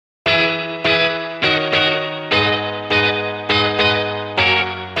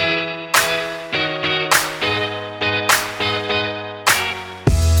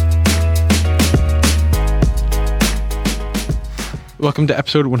Welcome to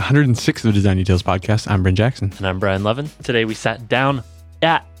episode 106 of the Design Details Podcast. I'm Bryn Jackson. And I'm Brian Levin. Today we sat down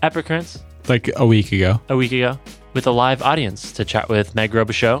at Epicurrence Like a week ago. With a live audience to chat with Meg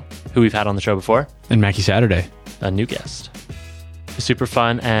Robichaud, who we've had on the show before. And Mackie Saturday. A new guest. Super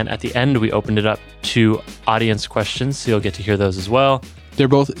fun. And at the end, we opened it up to audience questions, so you'll get to hear those as well. They're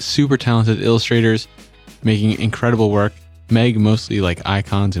both super talented illustrators making incredible work. Meg mostly like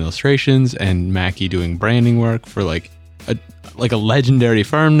icons and illustrations, and Mackie doing branding work for like a legendary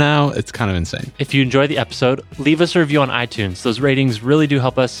firm now. It's kind of insane. If you enjoy the episode, leave us a review on iTunes. Those ratings really do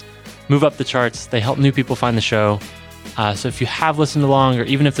help us move up the charts. They help new people find the show. So if you have listened along, or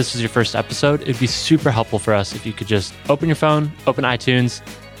even if this is your first episode, it'd be super helpful for us if you could just open your phone, open iTunes,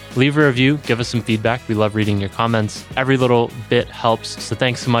 leave a review, give us some feedback. We love reading your comments. Every little bit helps. So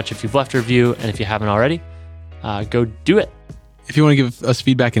thanks so much if you've left a review. And if you haven't already, go do it. If you want to give us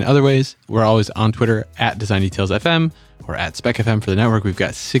feedback in other ways, we're always on Twitter at Design Details FM or at Spec FM for the network. We've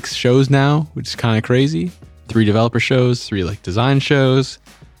got 6 shows now, which is kind of crazy. 3 developer shows, 3 like design shows.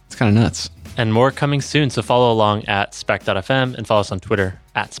 It's kind of nuts. And more coming soon. So follow along at spec.fm and follow us on Twitter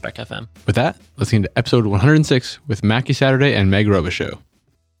at specfm. With that, let's get into episode 106 with Mackie Saturday and Meg Robichaud.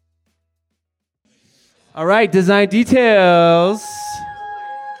 All right, Design Details.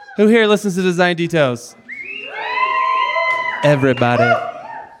 Who here listens to Design Details? Everybody.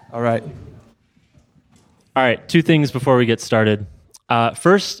 All right. All right, 2 things before we get started.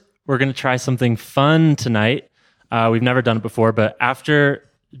 First, we're going to try something fun tonight. We've never done it before, but after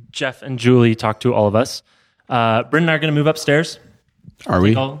Jeff and Julie talk to all of us, Bryn and I are going to move upstairs. Are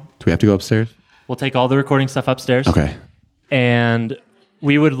we? Do we have to go upstairs? We'll take all the recording stuff upstairs. Okay. And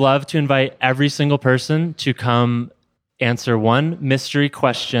we would love to invite every single person to come answer one mystery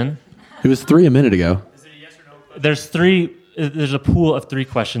question. It was 3 a minute ago. There's a pool of 3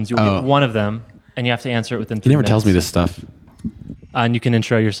 questions. You'll get one of them, and you have to answer it within 3 He never minutes. tells me this stuff. And you can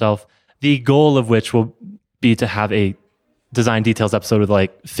intro yourself. The goal of which will be to have a Design Details episode with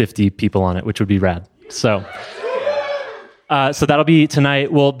like 50 people on it, which would be rad. So that'll be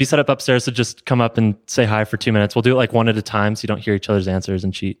tonight. We'll be set up upstairs, so just come up and say hi for 2 minutes. We'll do it like one at a time so you don't hear each other's answers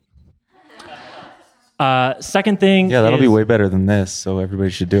and cheat. Second thing. Yeah, that'll be way better than this, so everybody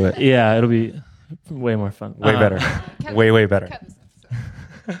should do it. Yeah, it'll be way more fun. Way better. Way better.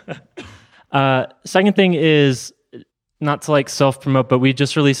 Second thing is, not to like self-promote, but we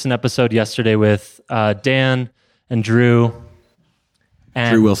just released an episode yesterday with Dan and Drew.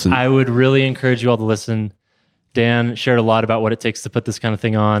 And Drew Wilson. I would really encourage you all to listen. Dan shared a lot about what it takes to put this kind of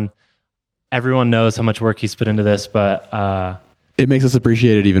thing on. Everyone knows how much work he's put into this, but It makes us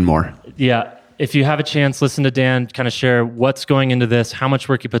appreciate it even more. yeah, if you have a chance, listen to Dan kind of share what's going into this, how much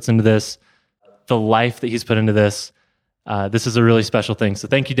work he puts into this, the life that he's put into this. This is a really special thing. So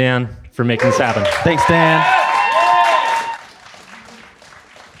thank you, Dan, for making this happen. Thanks, Dan.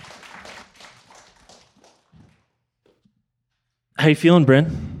 How you feeling,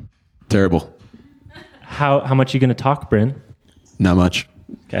 Bryn? Terrible. How much are you going to talk, Bryn? Not much.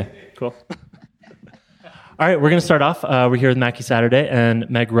 Okay, cool. All right, we're going to start off. We're here with Mackie Saturday and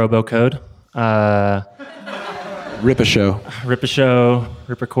Meg Robocode. Rip a show. Rip a show,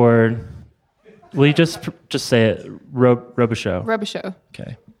 rip record. Will you just say it? Robishow. Robishow.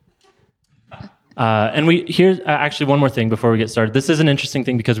 Okay. And here's actually one more thing before we get started. This is an interesting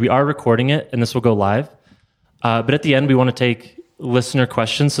thing because we are recording it and this will go live. But at the end, we want to take listener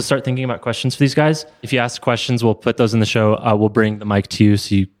questions. So start thinking about questions for these guys. If you ask questions, we'll put those in the show. We'll bring the mic to you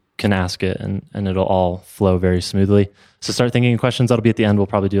so you can ask it and it'll all flow very smoothly. So start thinking of questions. That'll be at the end. We'll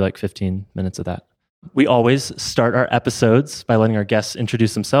probably do like 15 minutes of that. We always start our episodes by letting our guests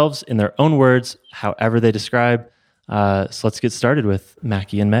introduce themselves in their own words, however they describe. So let's get started with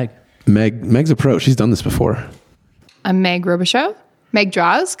Mackie and Meg. Meg's a pro. She's done this before. I'm Meg Robichaud. Meg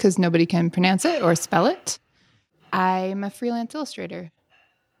draws because nobody can pronounce it or spell it. I'm a freelance illustrator.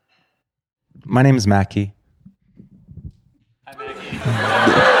 My name is Mackie.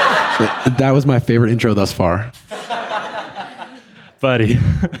 That was my favorite intro thus far. Buddy.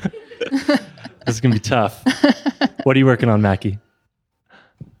 This is going to be tough. What are you working on, Mackie?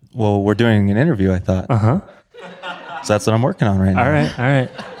 Well, we're doing an interview, I thought. Uh-huh. So that's what I'm working on right now. All right.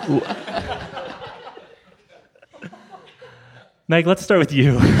 Meg, let's start with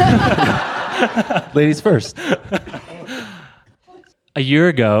you. Ladies first. A year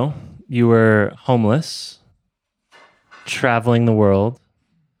ago, you were homeless, traveling the world,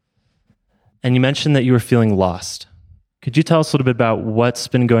 and you mentioned that you were feeling lost. Could you tell us a little bit about what's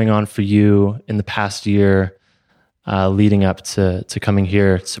been going on for you in the past year leading up to coming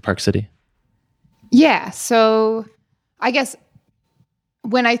here to Park City? Yeah, so I guess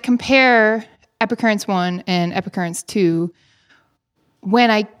when I compare Epicurrence 1 and Epicurrence 2, when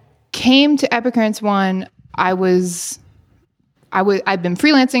I came to Epicurrents 1, I've been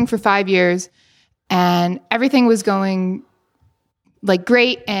freelancing for 5 years, and everything was going like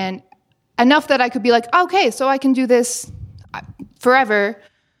great and enough that I could be like, okay, so I can do this forever.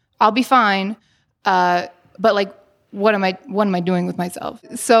 I'll be fine. But like, what am I doing with myself?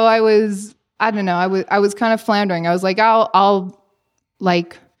 So I was kind of floundering. I was like, I'm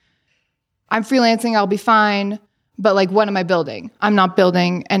freelancing. I'll be fine. But like, what am I building? I'm not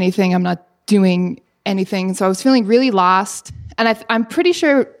building anything. I'm not doing anything. So I was feeling really lost. And I'm pretty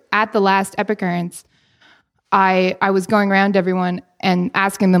sure at the last Epicurrents, I was going around to everyone and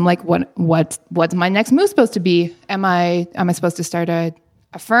asking them like, what's my next move supposed to be? Am I supposed to start a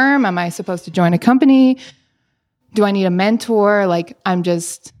firm? Am I supposed to join a company? Do I need a mentor? Like, I'm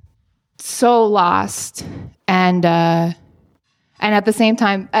just so lost. And at the same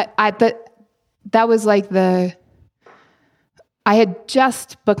time, that was like I had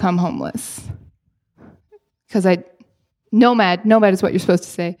just become homeless because nomad is what you're supposed to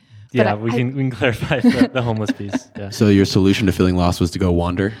say. Yeah, we can clarify the homeless piece. Yeah. So your solution to feeling lost was to go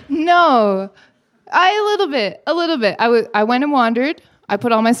wander? No, a little bit. I went and wandered. I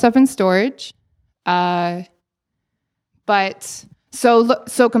put all my stuff in storage. But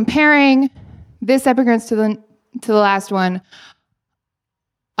so comparing this Epicurrents to the last one,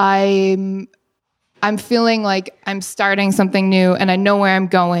 I'm feeling like I'm starting something new and I know where I'm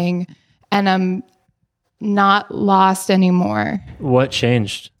going and I'm not lost anymore. What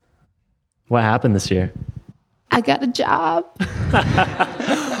changed? What happened this year? I got a job.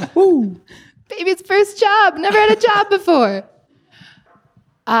 Woo. Baby's first job. Never had a job before.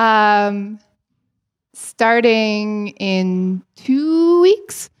 Starting in 2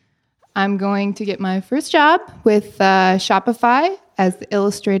 weeks, I'm going to get my first job with Shopify as the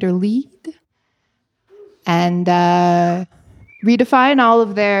Illustrator lead and redefine all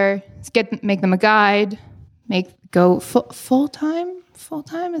of their, make them a guide, go full time.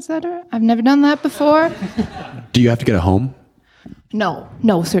 Full-time, is that right? I've never done that before. Do you have to get a home? No,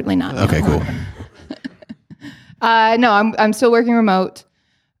 certainly not. Okay, cool. No, I'm still working remote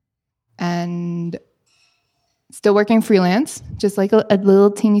and still working freelance, just like a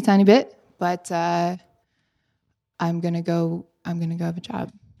little teeny tiny bit. But I'm gonna go have a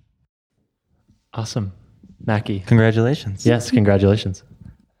job. Awesome, Mackie. Congratulations. Yes, congratulations,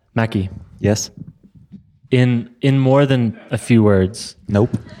 Mackie. Yes. In more than a few words. Nope.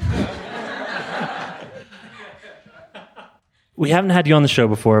 We haven't had you on the show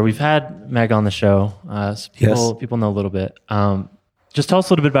before. We've had Meg on the show. So people know a little bit. Just tell us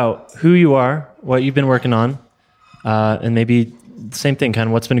a little bit about who you are, what you've been working on, and maybe the same thing, kind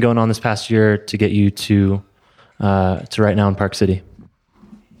of what's been going on this past year to get you to right now in Park City.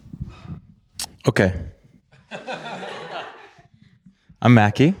 Okay. I'm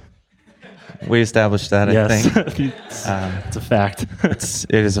Mackie. We established that, I think. It's a fact.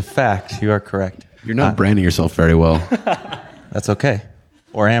 It is a fact. You are correct. You're not branding yourself very well. That's okay.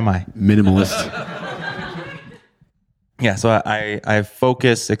 Or am I? Minimalist. Yeah, so I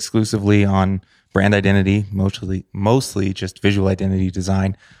focus exclusively on brand identity, mostly just visual identity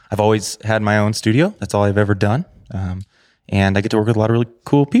design. I've always had my own studio. That's all I've ever done. And I get to work with a lot of really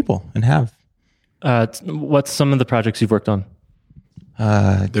cool people and have. What's some of the projects you've worked on?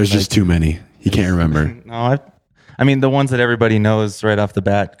 There's just too many. He can't remember. No, I mean, the ones that everybody knows right off the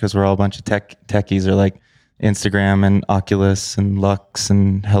bat, because we're all a bunch of techies, are like Instagram and Oculus and Lux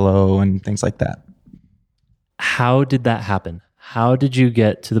and Hello and things like that. How did that happen? How did you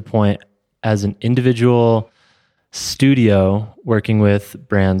get to the point as an individual studio working with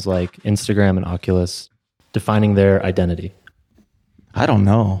brands like Instagram and Oculus, defining their identity? I don't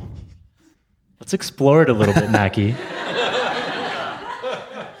know. Let's explore it a little bit, Mackie.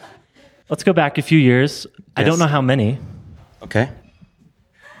 Let's go back a few years. Yes. I don't know how many. Okay.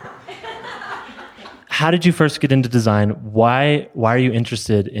 How did you first get into design? Why are you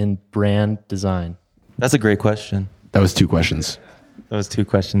interested in brand design? That's a great question. That was 2 questions. That was 2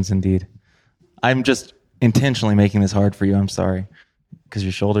 questions indeed. I'm just intentionally making this hard for you. I'm sorry. Because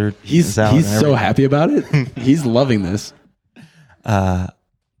your shoulder is out. He's so happy about it. He's loving this.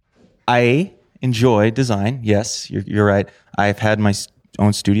 I enjoy design. Yes, you're right. I've had my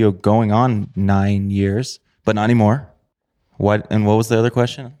own studio going on 9 years, but not anymore. What was the other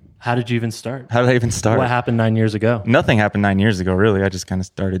question? How did you even start? How did I even start? What happened 9 years ago? Nothing happened 9 years ago, really. I just kind of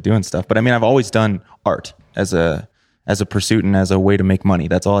started doing stuff. But I mean, I've always done art as a pursuit and as a way to make money.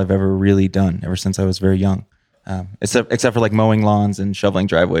 That's all I've ever really done ever since I was very young. Except for like mowing lawns and shoveling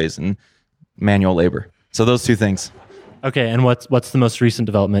driveways and manual labor. So those 2 things. Okay, and what's the most recent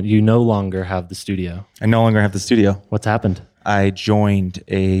development? You no longer have the studio. I no longer have the studio. What's happened? I joined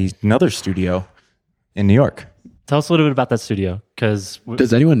another studio in New York. Tell us a little bit about that studio, because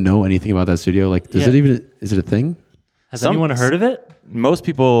Does anyone know anything about that studio? Like, is it a thing? has anyone heard of it? Most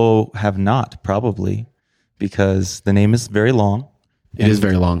people have not, probably, because the name is very long. It is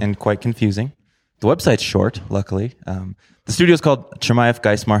very long. And quite confusing. The website's short, luckily. The studio is called Chermayeff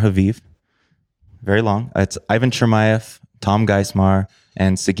Geismar Haviv. Very long. It's Ivan Chermayeff, Tom Geismar,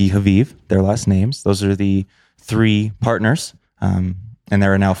 and Sagi Haviv, their last names. Those are the 3 partners. And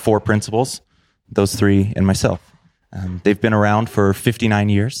there are now 4 principals, those 3 and myself. They've been around for 59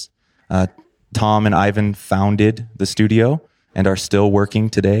 years. Tom and Ivan founded the studio and are still working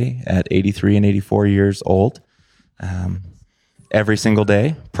today at 83 and 84 years old. Every single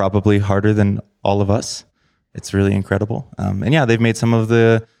day, probably harder than all of us. It's really incredible. And yeah, they've made some of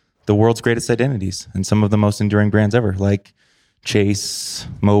the world's greatest identities and some of the most enduring brands ever, like Chase,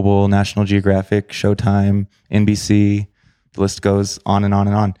 Mobil, National Geographic, Showtime, NBC. The list goes on and on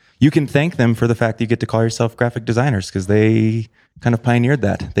and on. You can thank them for the fact that you get to call yourself graphic designers, because they kind of pioneered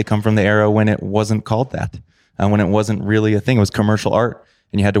that. They come from the era when it wasn't called that, when it wasn't really a thing. It was commercial art,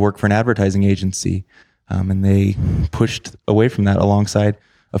 and you had to work for an advertising agency. And they pushed away from that alongside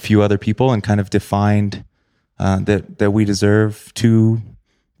a few other people and kind of defined that we deserve to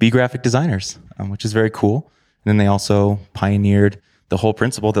be graphic designers, which is very cool. And then they also pioneered the whole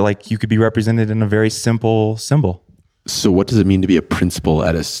principle that, like, you could be represented in a very simple symbol. So what does it mean to be a principal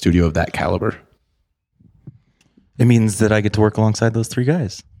at a studio of that caliber? It means that I get to work alongside those 3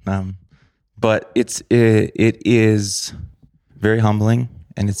 guys. But it is very humbling,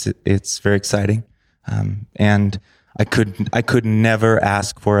 and it's very exciting. And I could never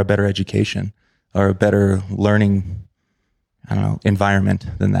ask for a better education or a better learning, environment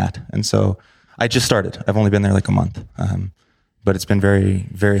than that. And so I just started. I've only been there like a month. But it's been very,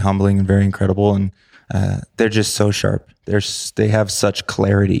 very humbling and very incredible. And they're just so sharp. They have such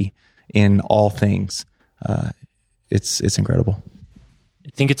clarity in all things. It's incredible. I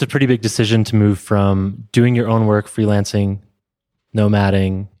think it's a pretty big decision to move from doing your own work, freelancing,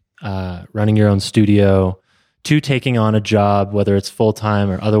 nomading, running your own studio, to taking on a job, whether it's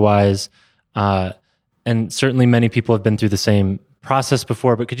full-time or otherwise. And certainly many people have been through the same process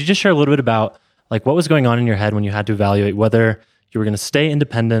before, but could you just share a little bit about, like, what was going on in your head when you had to evaluate whether you were going to stay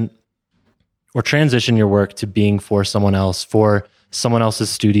independent or transition your work to being for someone else, for someone else's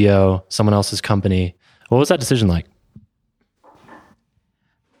studio, someone else's company? What was that decision like?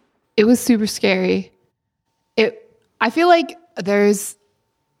 It was super scary. I feel like there's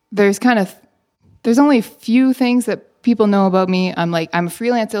only a few things that people know about me. I'm a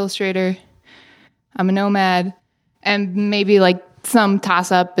freelance illustrator. I'm a nomad, and maybe like some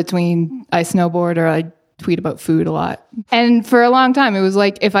toss up between I snowboard or I tweet about food a lot. And for a long time, it was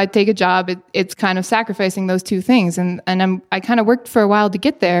like, if I take a job, it's kind of sacrificing those 2 things. And I kind of worked for a while to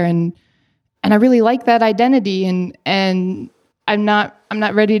get there, and I really like that identity, and I'm not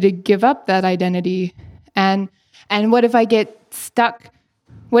ready to give up that identity. And what if I get stuck?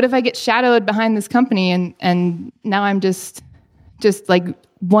 What if I get shadowed behind this company, and now I'm just like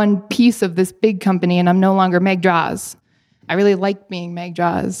one piece of this big company, and I'm no longer Meg Draws. I really like being Meg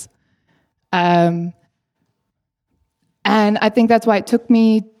Draws. And I think that's why it took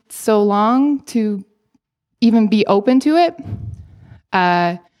me so long to even be open to it.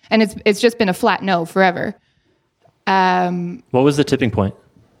 And it's just been a flat no forever. What was the tipping point?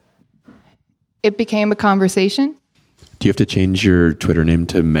 It became a conversation. Do you have to change your Twitter name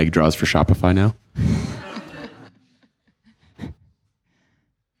to Meg Draws for Shopify now?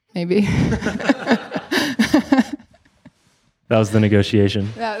 Maybe. That was the negotiation.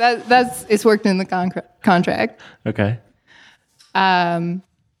 It's worked in the contract. Okay.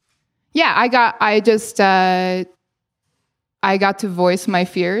 Yeah, I got to voice my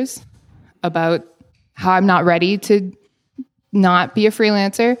fears about how I'm not ready to not be a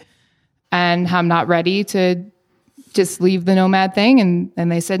freelancer, and how I'm not ready to just leave the nomad thing.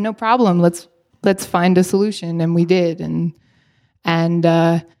 And they said, no problem. Let's find a solution. And we did. And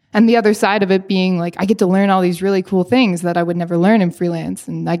the other side of it being like, I get to learn all these really cool things that I would never learn in freelance.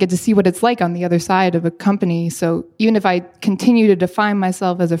 And I get to see what it's like on the other side of a company. So even if I continue to define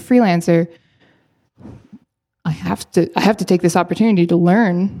myself as a freelancer, I have to take this opportunity to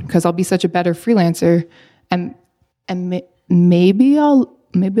learn, because I'll be such a better freelancer. And maybe I'll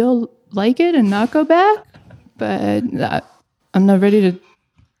like it and not go back, but I'm not ready to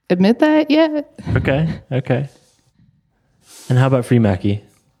admit that yet. Okay. And how about for you, Mackie?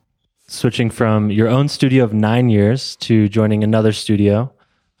 Switching from your own studio of 9 years to joining another studio,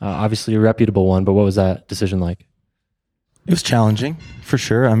 obviously a reputable one, but what was that decision like? It was challenging for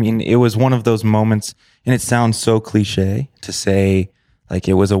sure. I mean, it was one of those moments, and it sounds so cliche to say like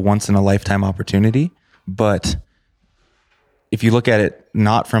it was a once in a lifetime opportunity, but if you look at it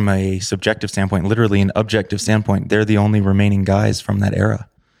not from a subjective standpoint, literally an objective standpoint, they're the only remaining guys from that era.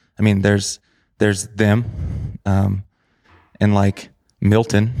 I mean, there's them, and like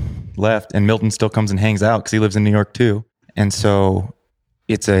Milton left, and Milton still comes and hangs out because he lives in New York too. And so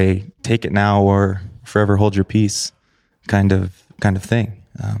it's a take it now or forever hold your peace kind of thing,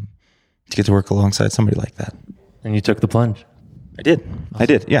 to get to work alongside somebody like that. And you took the plunge. I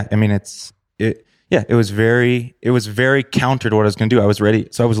did. Yeah. I mean, it was very counter to what I was going to do. I was ready.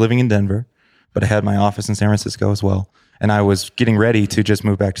 So I was living in Denver, but I had my office in San Francisco as well. And I was getting ready to just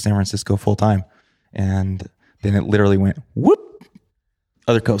move back to San Francisco full time. And then it literally went whoop,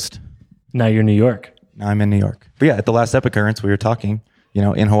 other coast. Now you're in New York. Now I'm in New York. But yeah, at the last Epicurrence, we were talking,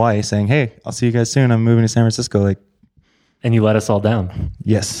 in Hawaii saying, hey, I'll see you guys soon. I'm moving to San Francisco. And you let us all down.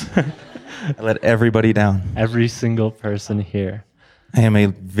 Yes. I let everybody down. Every single person here. I am a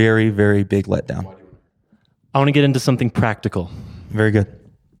very, very big letdown. I want to get into something practical. Very good.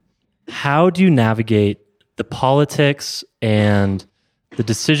 How do you navigate the politics and the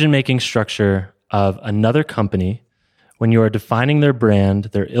decision-making structure of another company when you are defining their brand,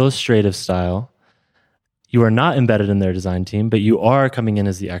 their illustrative style? You are not embedded in their design team, but you are coming in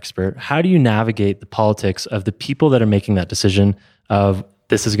as the expert. How do you navigate the politics of the people that are making that decision of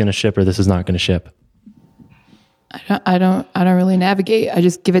this is going to ship or this is not going to ship? I don't really navigate. I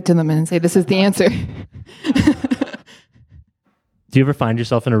just give it to them and say, this is the answer. Do you ever find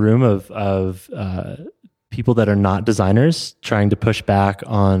yourself in a room of people that are not designers trying to push back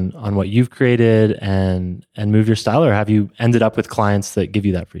on what you've created and move your style, or have you ended up with clients that give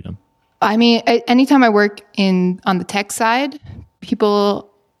you that freedom? I mean, anytime I work on the tech side,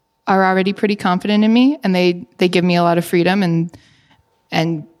 people are already pretty confident in me, and they give me a lot of freedom.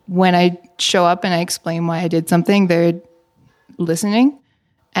 And when I show up and I explain why I did something, they're listening,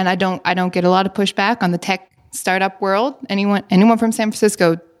 and I don't get a lot of pushback on the tech startup world. Anyone from San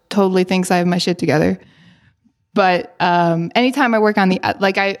Francisco totally thinks I have my shit together. But anytime I work on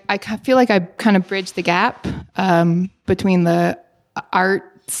I feel like I kind of bridge the gap between the art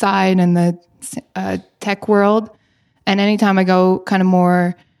side and the tech world. And anytime I go kind of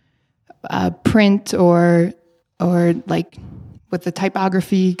more print or like with the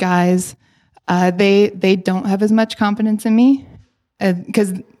typography guys, they don't have as much confidence in me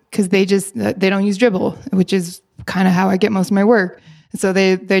because they don't use Dribbble, which is kind of how I get most of my work. So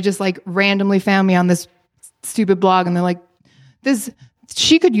they just like randomly found me on this stupid blog, and they're like,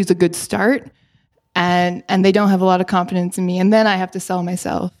 she could use a good start, and they don't have a lot of confidence in me, and then I have to sell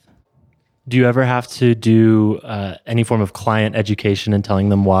myself. Do you ever have to do any form of client education and telling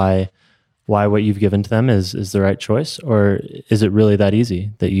them why what you've given to them is the right choice, or is it really that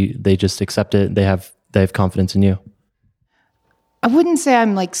easy that they just accept it? They have confidence in you. I wouldn't say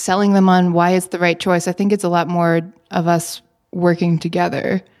I'm like selling them on why it's the right choice. I think it's a lot more of us working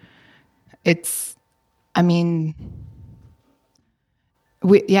together. We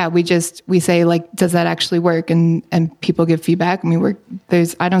say like, does that actually work? And people give feedback, and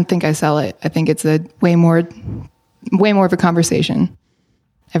I don't think I sell it. I think it's a way more of a conversation.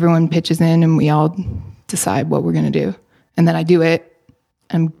 Everyone pitches in and we all decide what we're going to do. And then I do it.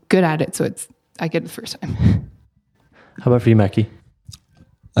 I'm good at it. So I get it the first time. How about for you, Mackie?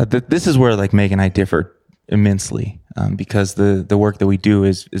 This is where like Meg and I differ immensely, because the work that we do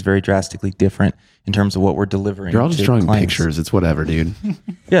is very drastically different in terms of what we're delivering. You're all just drawing clients. pictures. It's whatever, dude.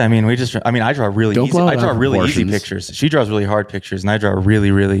 Yeah, I draw really Don't easy. blow it I draw out of really easy proportions. pictures. She draws really hard pictures, and I draw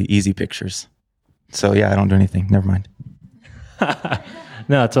really, really easy pictures. So yeah, I don't do anything. Never mind.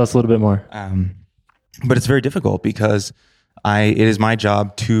 No, tell us a little bit more. But it's very difficult because it is my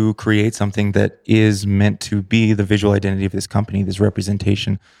job to create something that is meant to be the visual identity of this company, this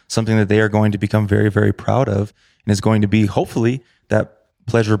representation, something that they are going to become very, very proud of, and is going to be hopefully that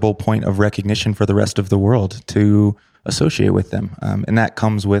pleasurable point of recognition for the rest of the world to associate with them. And that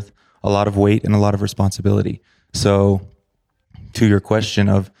comes with a lot of weight and a lot of responsibility. So to your question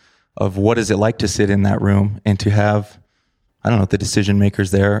of what is it like to sit in that room and to have, I don't know, the decision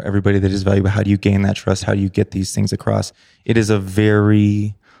makers there, everybody that is valuable, how do you gain that trust? How do you get these things across? It is a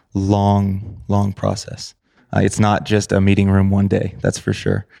very long, long process. It's not just a meeting room one day, that's for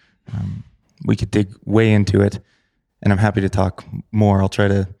sure. We could dig way into it, and I'm happy to talk more.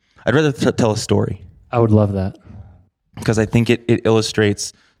 I'd rather tell a story. I would love that. Because I think it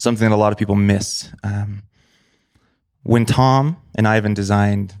illustrates something that a lot of people miss. When Tom and Ivan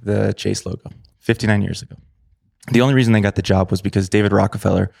designed the Chase logo 59 years ago, The only reason they got the job was because David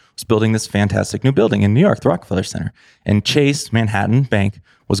Rockefeller was building this fantastic new building in New York, the Rockefeller Center. And Chase Manhattan Bank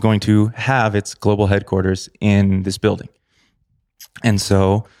was going to have its global headquarters in this building. And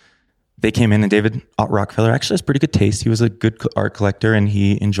so they came in, and David Rockefeller actually has pretty good taste. He was a good art collector, and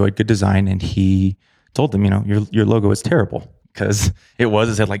he enjoyed good design. And he told them, your logo is terrible, because it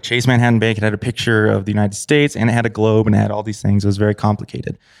had like Chase Manhattan Bank. It had a picture of the United States, and it had a globe, and it had all these things. It was very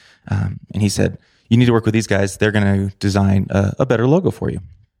complicated. And he said, you need to work with these guys. They're going to design a better logo for you.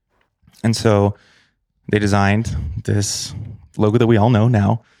 And so they designed this logo that we all know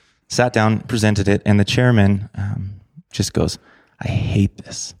now, sat down, presented it, and the chairman just goes, I hate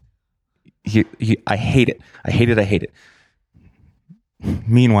this. I hate it. I hate it. I hate it.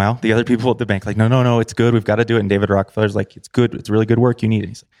 Meanwhile, the other people at the bank like, no, it's good. We've got to do it. And David Rockefeller's like, it's good. It's really good work. You need it.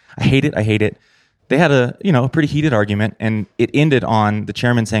 He's like, I hate it. I hate it. They had a pretty heated argument, and it ended on the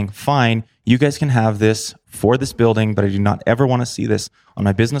chairman saying, fine, you guys can have this for this building, but I do not ever want to see this on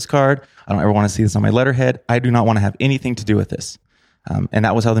my business card. I don't ever want to see this on my letterhead. I do not want to have anything to do with this. And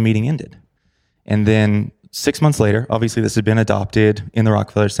that was how the meeting ended. And then 6 months later, obviously this had been adopted in the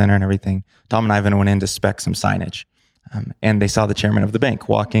Rockefeller Center and everything. Tom and Ivan went in to spec some signage. And they saw the chairman of the bank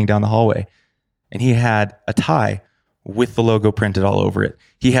walking down the hallway. And he had a tie with the logo printed all over it.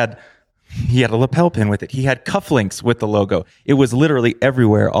 He had a lapel pin with it. He had cufflinks with the logo. It was literally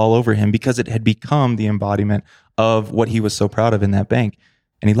everywhere all over him because it had become the embodiment of what he was so proud of in that bank.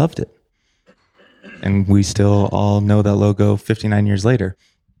 And he loved it. And we still all know that logo 59 years later.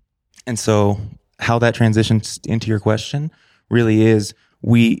 And so how that transitions into your question really is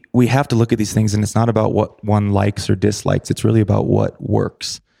we have to look at these things, and it's not about what one likes or dislikes. It's really about what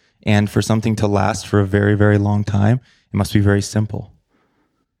works. And for something to last for a very, very long time, it must be very simple.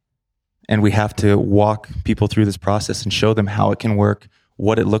 And we have to walk people through this process and show them how it can work,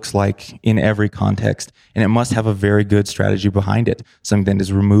 what it looks like in every context. And it must have a very good strategy behind it, something that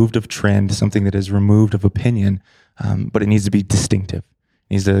is removed of trend, something that is removed of opinion, but it needs to be distinctive.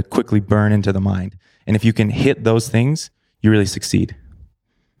 It needs to quickly burn into the mind. And if you can hit those things, you really succeed.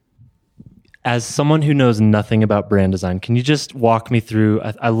 As someone who knows nothing about brand design, can you just walk me through?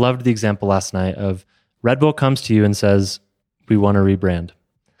 I loved the example last night of Red Bull comes to you and says, we want to rebrand.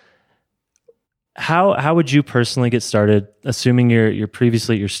 How would you personally get started, assuming you're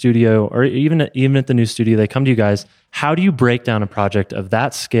previously at your studio, or even at the new studio, they come to you guys? How do you break down a project of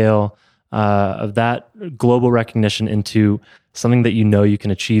that scale, of that global recognition, into something that you can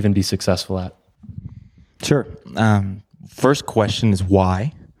achieve and be successful at? Sure. First question is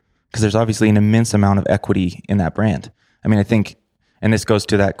why? Because there's obviously an immense amount of equity in that brand. I mean, I think, and this goes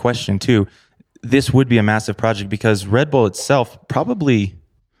to that question too, this would be a massive project because Red Bull itself probably,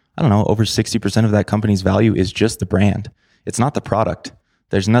 over 60% of that company's value is just the brand. It's not the product.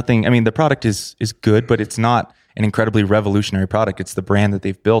 There's nothing, the product is good, but it's not an incredibly revolutionary product. It's the brand that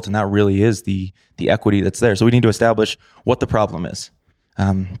they've built, and that really is the equity that's there. So we need to establish what the problem is.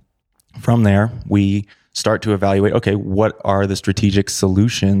 From there, we start to evaluate, okay, what are the strategic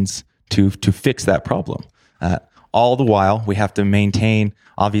solutions to fix that problem? All the while, we have to maintain,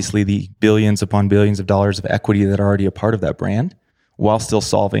 obviously, the billions upon billions of dollars of equity that are already a part of that brand, while still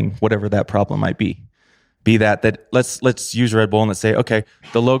solving whatever that problem might be. Be that let's use Red Bull and let's say, okay,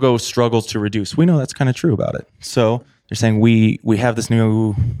 the logo struggles to reduce. We know that's kind of true about it. So they're saying we have this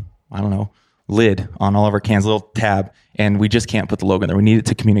new, lid on all of our cans, a little tab, and we just can't put the logo in there. We need it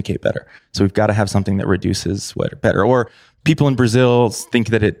to communicate better. So we've got to have something that reduces better. Or people in Brazil think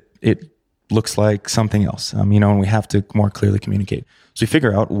that it looks like something else, and we have to more clearly communicate. So we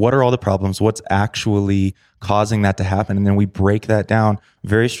figure out what are all the problems, what's actually causing that to happen, and then we break that down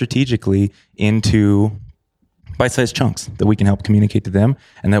very strategically into bite-sized chunks that we can help communicate to them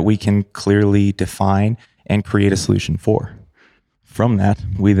and that we can clearly define and create a solution for. From that,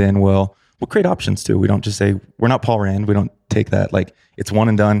 we then we'll create options too. We don't just say, we're not Paul Rand. We don't take that like it's one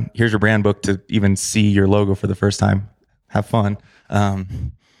and done. Here's your brand book to even see your logo for the first time. Have fun.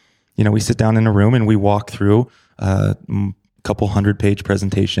 We sit down in a room and we walk through a couple 100-page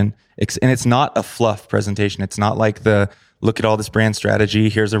presentation. And it's not a fluff presentation. It's not like look at all this brand strategy.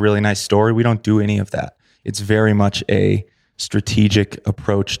 Here's a really nice story. We don't do any of that. It's very much a strategic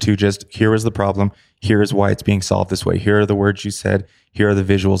approach to just, here is the problem. Here is why it's being solved this way. Here are the words you said. Here are the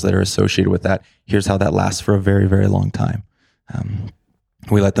visuals that are associated with that. Here's how that lasts for a very, very long time.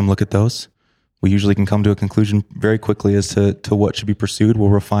 We let them look at those. We usually can come to a conclusion very quickly as to what should be pursued. We'll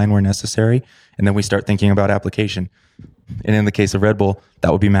refine where necessary. And then we start thinking about application. And in the case of Red Bull,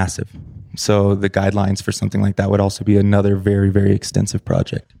 that would be massive. So the guidelines for something like that would also be another very, very extensive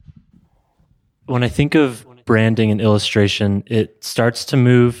project. When I think of branding and illustration, it starts to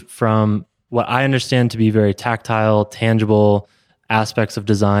move from what I understand to be very tactile, tangible aspects of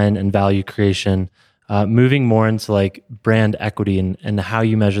design and value creation, moving more into like brand equity and how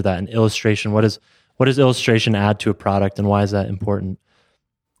you measure that, and illustration. What does illustration add to a product, and why is that important?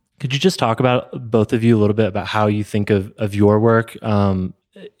 Could you just talk about, both of you, a little bit about how you think of your work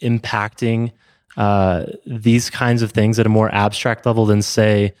impacting these kinds of things at a more abstract level than,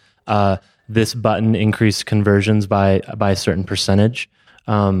 say, this button increased conversions by a certain percentage,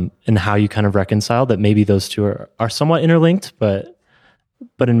 and how you kind of reconcile that maybe those two are somewhat interlinked, but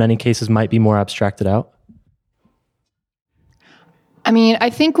in many cases might be more abstracted out? I mean, I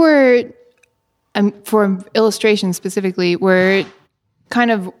think for illustration specifically, we're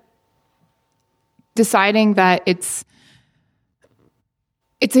kind of deciding that it's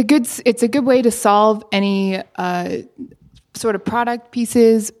a good way to solve any sort of product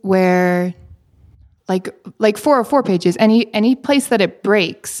pieces where, like 404 pages, any place that it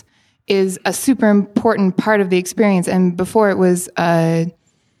breaks is a super important part of the experience. And before, it was a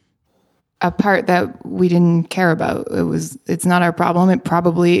part that we didn't care about. It's not our problem. It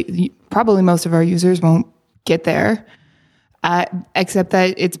probably most of our users won't get there, except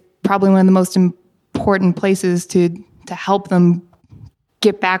that it's probably one of the most important places to help them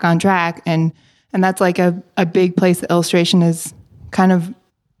get back on track. And that's like a big place that illustration is kind of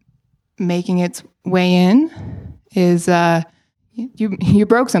making its way in, is you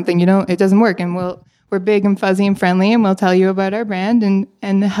broke something, it doesn't work, and we're big and fuzzy and friendly, and we'll tell you about our brand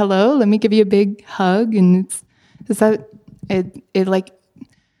and hello, let me give you a big hug, and it's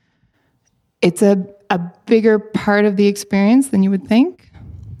a bigger part of the experience than you would think.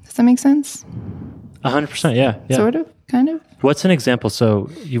 Does that make sense? 100%, yeah. Sort of, kind of. What's an example? So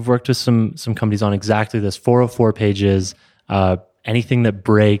you've worked with some companies on exactly this, 404 pages, anything that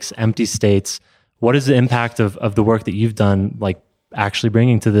breaks, empty states. What is the impact of the work that you've done, like actually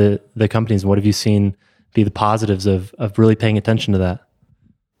bringing to the companies? What have you seen be the positives of really paying attention to that?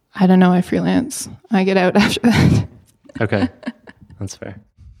 I don't know. I freelance. I get out after that. Okay. That's fair.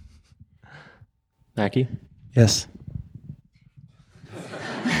 Mackie? Yes.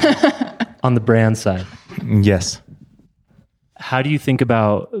 On the brand side. Yes. How do you think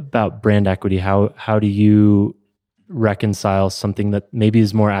about brand equity? How do you reconcile something that maybe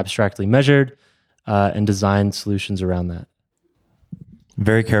is more abstractly measured and design solutions around that?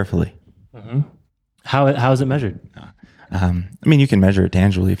 Very carefully. Mm-hmm. How is it measured? I mean, you can measure it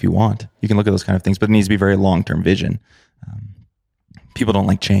tangibly if you want. You can look at those kind of things, but it needs to be very long-term vision. People don't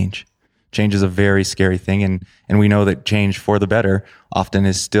like change. Change is a very scary thing, and we know that change for the better often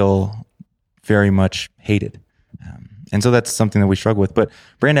is still very much hated. And so that's something that we struggle with. But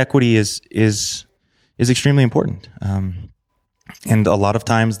brand equity is extremely important. And a lot of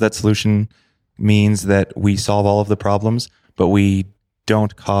times that solution means that we solve all of the problems, but we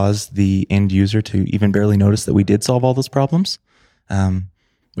don't cause the end user to even barely notice that we did solve all those problems,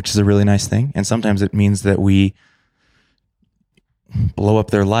 which is a really nice thing. And sometimes it means that we blow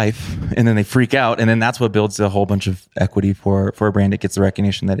up their life and then they freak out. And then that's what builds a whole bunch of equity for a brand. It gets the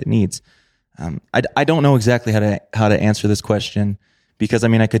recognition that it needs. I don't know exactly how to answer this question, because I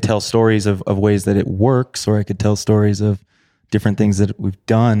mean, I could tell stories of ways that it works, or I could tell stories of different things that we've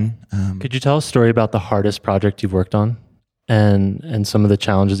done. Could you tell a story about the hardest project you've worked on and some of the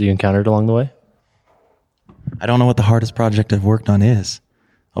challenges that you encountered along the way? I don't know what the hardest project I've worked on is.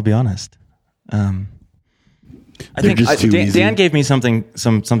 I'll be honest. I think Dan gave me something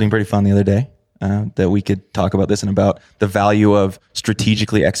pretty fun the other day that we could talk about this and about the value of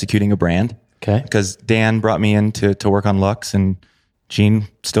strategically executing a brand. Okay. Because Dan brought me in to work on Lux, and Gene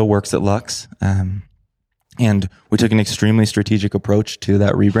still works at Lux. And we took an extremely strategic approach to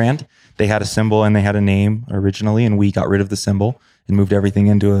that rebrand. They had a symbol and they had a name originally, and we got rid of the symbol and moved everything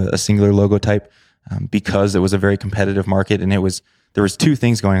into a singular logo type because it was a very competitive market. And there was two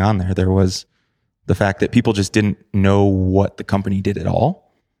things going on there. There was the fact that people just didn't know what the company did at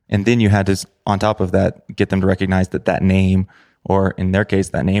all. And then you had to, on top of that, get them to recognize that name, or in their case,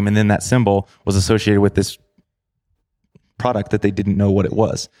 that name, and then that symbol was associated with this product that they didn't know what it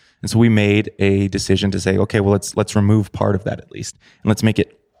was. And so we made a decision to say, okay, well, let's remove part of that at least. And let's make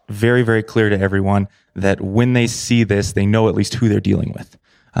it very, very clear to everyone that when they see this, they know at least who they're dealing with.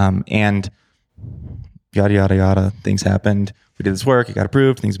 And yada, yada, yada, things happened. We did this work, it got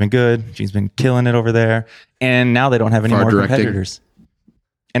approved, things have been good. Gene's been killing it over there. And now they don't have any more competitors.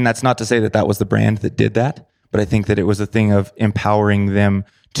 And that's not to say that was the brand that did that, but I think that it was a thing of empowering them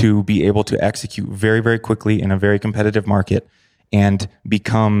to be able to execute very, very quickly in a very competitive market and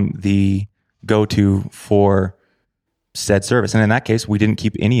become the go-to for said service. And in that case, we didn't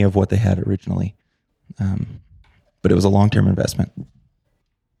keep any of what they had originally. But it was a long-term investment.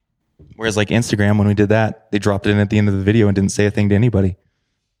 Whereas like Instagram, when we did that, they dropped it in at the end of the video and didn't say a thing to anybody.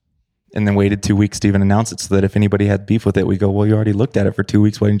 And then waited 2 weeks to even announce it so that if anybody had beef with it, we go, well, you already looked at it for 2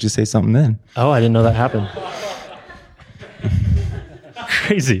 weeks. Why didn't you say something then? Oh, I didn't know that happened.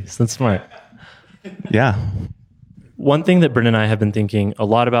 Crazy. That's smart. Yeah. One thing that Brent and I have been thinking a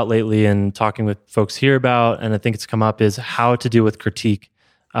lot about lately and talking with folks here about, and I think it's come up, is how to deal with critique.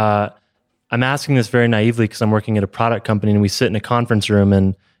 I'm asking this very naively because I'm working at a product company and we sit in a conference room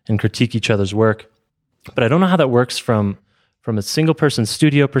and critique each other's work. But I don't know how that works from a single person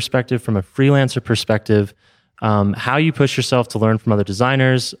studio perspective, from a freelancer perspective, how you push yourself to learn from other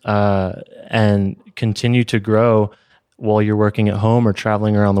designers and continue to grow while you're working at home or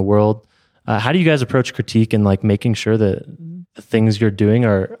traveling around the world. How do you guys approach critique and like making sure that the things you're doing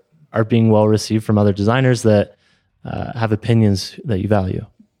are being well received from other designers that have opinions that you value?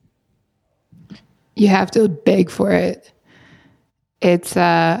 You have to beg for it. It's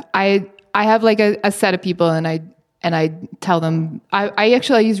I have like a set of people, and I tell them I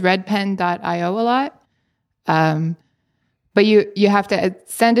use redpen.io a lot. But you have to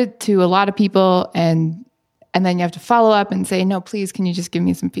send it to a lot of people, and then you have to follow up and say, no, please, can you just give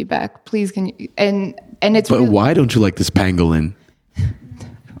me some feedback? Please, can you? And it's. But really, why don't you like this pangolin?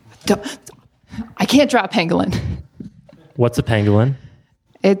 I can't draw a pangolin. What's a pangolin?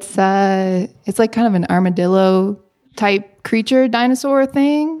 It's like kind of an armadillo type creature, dinosaur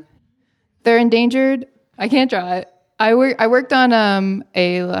thing. They're endangered. I can't draw it. I worked on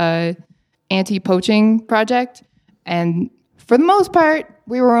a anti-poaching project, and for the most part,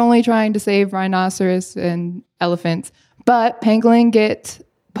 we were only trying to save rhinoceros and elephants. But pangolin get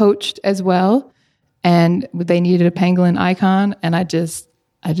poached as well, and they needed a pangolin icon, and I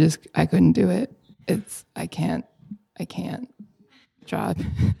couldn't do it. I can't draw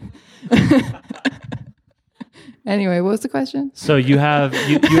it. Anyway, what was the question? So you have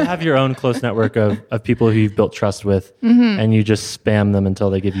your own close network of people who you've built trust with, and you just spam them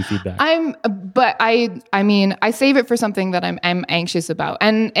until they give you feedback. I mean, I save it for something that I'm anxious about,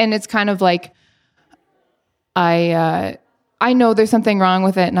 and it's kind of like I know there's something wrong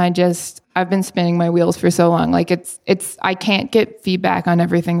with it, and I've been spinning my wheels for so long. Like I can't get feedback on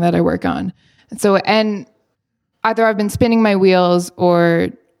everything that I work on, and either I've been spinning my wheels or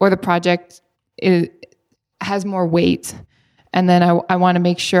the project has more weight, and then I want to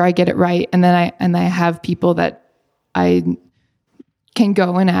make sure I get it right, and then I have people that I can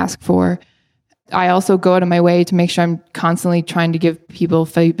go and ask for. I also go out of my way to make sure I'm constantly trying to give people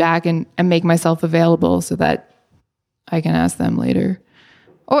feedback and make myself available so that I can ask them later,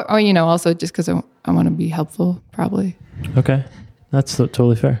 or also just because I want to be helpful, probably. Okay, that's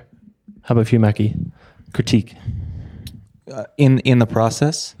totally fair. How about you, Mackie? Critique In the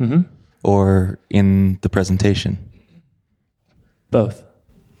process. Or in the presentation? Both.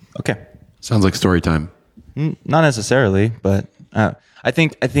 Okay. Sounds like story time. Not necessarily, but I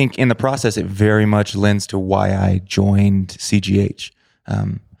think in the process it very much lends to why I joined CGH.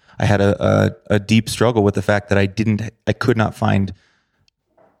 I had a deep struggle with the fact that I could not find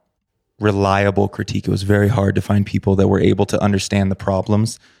reliable critique. It was very hard to find people that were able to understand the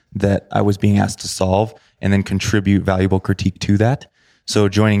problems that I was being asked to solve and then contribute valuable critique to that. So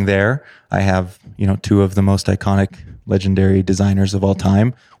joining there, I have, two of the most iconic, legendary designers of all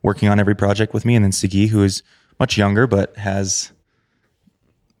time working on every project with me. And then Sigi, who is much younger, but has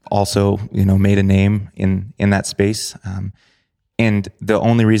also, made a name in that space. And the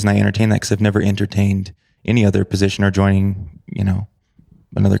only reason I entertain that, because I've never entertained any other position or joining,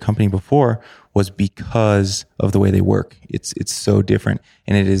 another company before, was because of the way they work. It's so different.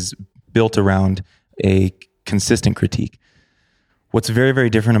 And it is built around a consistent critique. What's very, very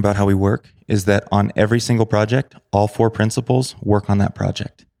different about how we work is that on every single project, all 4 principals work on that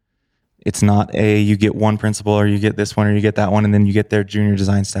project. It's not you get one principal or you get this one or you get that one and then you get their junior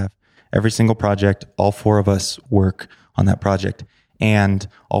design staff. Every single project, all 4 of us work on that project. And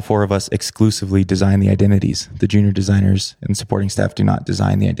all 4 of us exclusively design the identities. The junior designers and supporting staff do not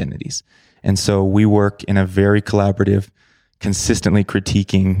design the identities. And so we work in a very collaborative, consistently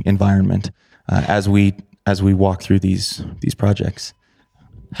critiquing environment as we walk through these projects.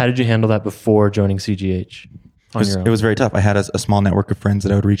 How did you handle that before joining CGH? It was very tough. I had a small network of friends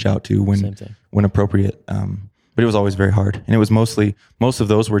that I would reach out to when appropriate. But it was always very hard. And it was most of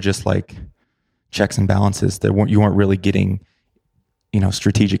those were just like checks and balances that you weren't really getting,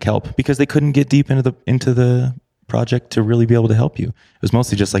 strategic help because they couldn't get deep into the project to really be able to help you. It was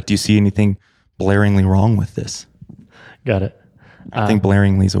mostly just like, do you see anything blaringly wrong with this? Got it. I think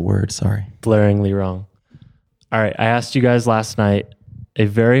blaringly is a word. Sorry. Blaringly wrong. All right. I asked you guys last night a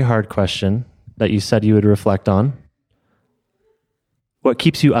very hard question that you said you would reflect on. What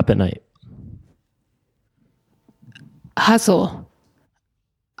keeps you up at night? Hustle.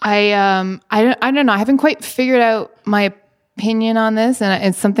 I don't know. I haven't quite figured out my opinion on this, and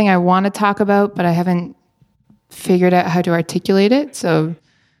it's something I want to talk about, but I haven't figured out how to articulate it. So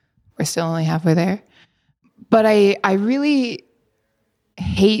we're still only halfway there. But I really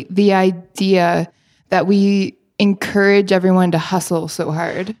hate the idea that we encourage everyone to hustle so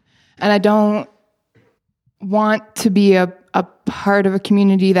hard. And I don't want to be a part of a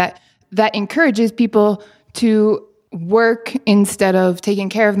community that encourages people to work instead of taking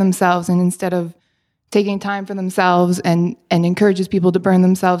care of themselves and instead of taking time for themselves, and encourages people to burn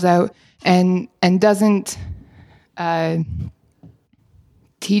themselves out and doesn't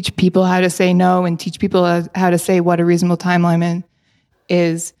teach people how to say no and teach people how to say what a reasonable timeline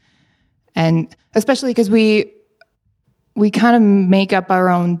is. And especially because we kind of make up our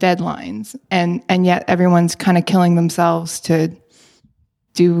own deadlines, and yet everyone's kind of killing themselves to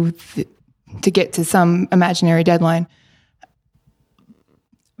get to some imaginary deadline.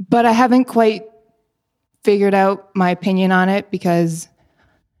 But I haven't quite figured out my opinion on it, because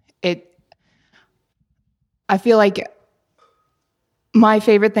I feel like my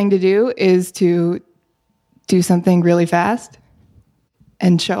favorite thing to do is to do something really fast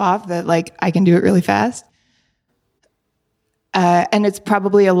and show off that, like, I can do it really fast. And it's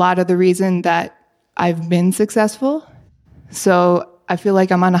probably a lot of the reason that I've been successful. So I feel like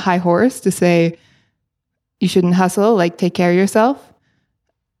I'm on a high horse to say you shouldn't hustle, like, take care of yourself.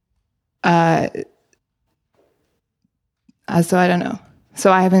 So I don't know.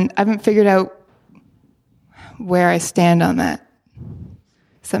 So I haven't figured out where I stand on that.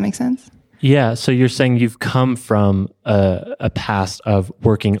 Does that make sense? Yeah. So you're saying you've come from a past of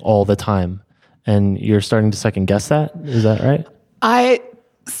working all the time, and you're starting to second guess that? Is that right?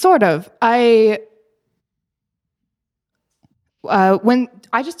 When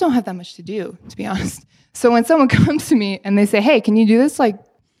I just don't have that much to do, to be honest. So when someone comes to me and they say, "Hey, can you do this like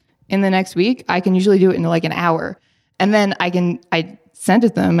in the next week?" I can usually do it in like an hour. And then I sent it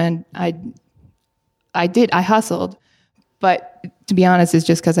to them, and I hustled. But to be honest, it's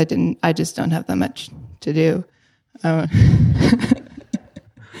just because I just don't have that much to do.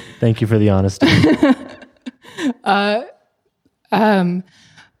 Thank you for the honesty. But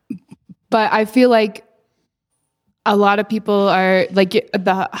I feel like a lot of people are like,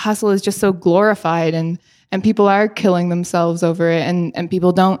 the hustle is just so glorified, and people are killing themselves over it, and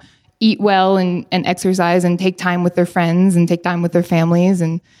people don't eat well and exercise and take time with their friends and take time with their families.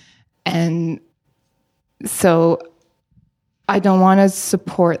 And so I don't want to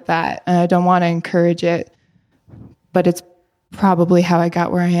support that, and I don't want to encourage it, but it's probably how I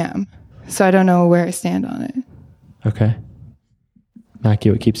got where I am. So I don't know where I stand on it. Okay. Mackie,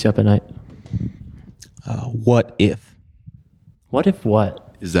 what keeps you up at night? What if? What if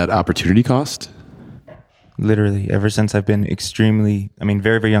what? Is that opportunity cost? Literally, ever since I've been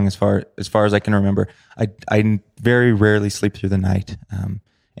very, very young, as far as I can remember, I very rarely sleep through the night.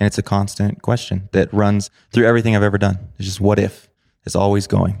 And it's a constant question that runs through everything I've ever done. It's just, what if? It's always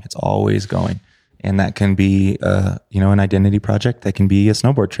going. It's always going. And that can be, an identity project. That can be a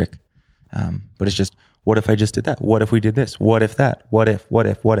snowboard trick. But it's just, what if I just did that? What if we did this? What if that? What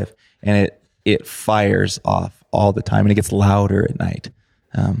if? And it fires off all the time, and it gets louder at night.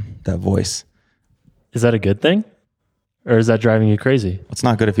 That voice. Is that a good thing? Or is that driving you crazy? It's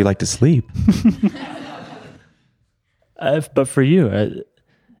not good if you like to sleep. But for you, it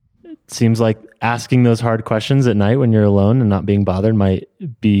seems like asking those hard questions at night when you're alone and not being bothered might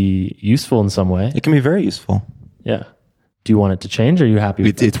be useful in some way. It can be very useful. Yeah. Do you want it to change, or are you happy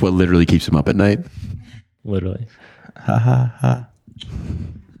with It's what literally keeps him up at night. Literally. Ha ha ha.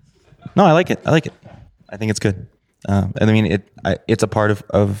 No, I like it. I think it's good. It's a part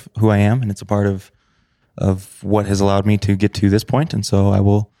of who I am, and it's a part of what has allowed me to get to this point. And so I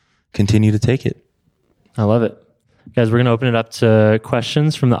will continue to take it. I love it. Guys, we're going to open it up to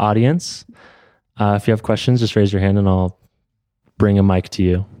questions from the audience. If you have questions, just raise your hand and I'll bring a mic to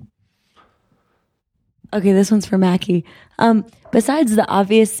you. Okay, this one's for Mackie. Besides the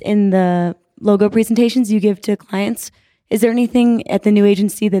obvious in the logo presentations you give to clients, is there anything at the new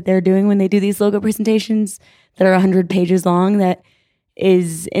agency that they're doing when they do these logo presentations that are 100 pages long that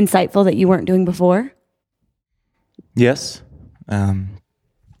is insightful that you weren't doing before? Yes.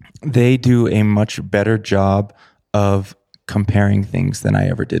 They do a much better job of comparing things than I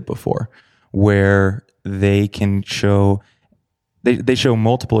ever did before, where they can show, they show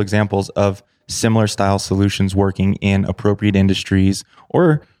multiple examples of similar style solutions working in appropriate industries,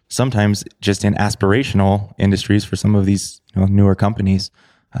 or sometimes just in aspirational industries for some of these newer companies.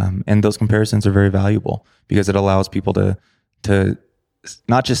 And those comparisons are very valuable because it allows people to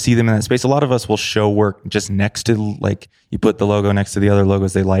not just see them in that space. A lot of us will show work just next to, like, you put the logo next to the other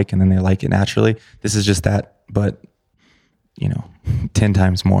logos they like, and then they like it naturally. This is just that, but 10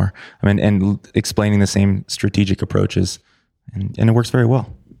 times more. I mean, and explaining the same strategic approaches, and it works very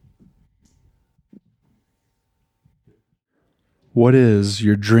well. What is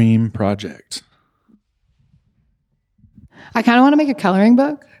your dream project? I kind of want to make a coloring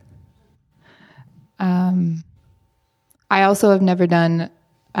book. I also have never done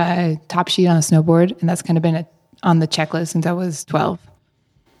a top sheet on a snowboard, and that's kind of been on the checklist since I was 12.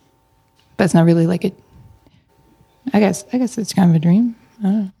 But it's not really like it. I guess it's kind of a dream. I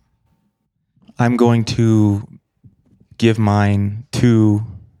don't know. I'm going to give mine to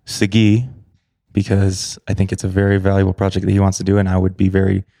Sagi because I think it's a very valuable project that he wants to do, and I would be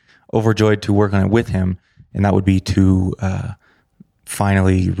very overjoyed to work on it with him. And that would be to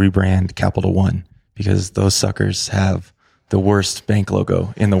finally rebrand Capital One, because those suckers have the worst bank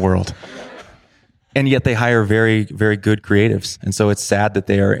logo in the world. And yet they hire very, very good creatives. And so it's sad that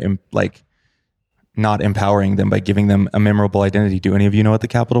they are not empowering them by giving them a memorable identity. Do any of you know what the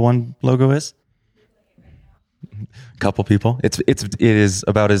Capital One logo is? A couple people. It is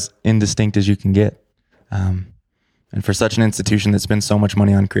about as indistinct as you can get. And for such an institution that spends so much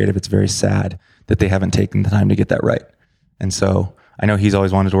money on creative, it's very sad that they haven't taken the time to get that right. And so I know he's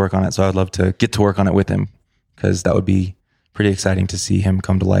always wanted to work on it, so I'd love to get to work on it with him, because that would be pretty exciting to see him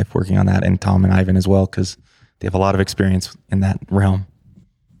come to life working on that, and Tom and Ivan as well, because they have a lot of experience in that realm.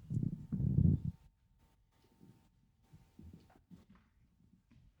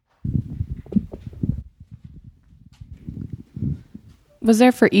 Was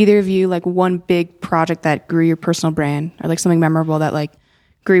there for either of you like one big project that grew your personal brand, or like something memorable that like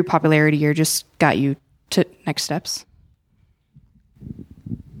grew your popularity or just got you to next steps?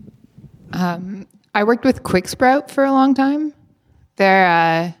 I worked with QuickSprout for a long time.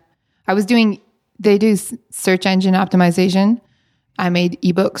 They do search engine optimization. I made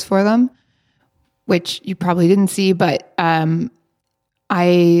ebooks for them, which you probably didn't see, but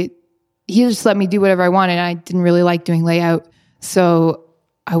he just let me do whatever I wanted. I didn't really like doing layout. So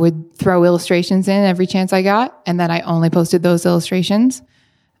I would throw illustrations in every chance I got, and then I only posted those illustrations.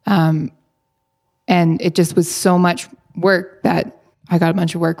 And it just was so much work that I got a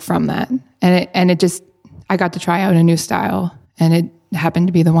bunch of work from that. And I got to try out a new style, and it happened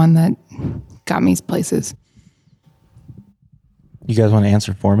to be the one that got me places. You guys want to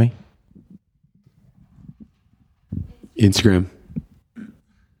answer for me? Instagram.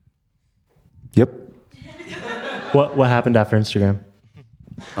 Yep. What happened after Instagram?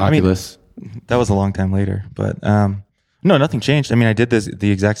 Oculus. That was a long time later, but no, nothing changed. I mean, I did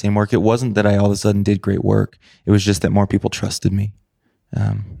the exact same work. It wasn't that I all of a sudden did great work. It was just that more people trusted me.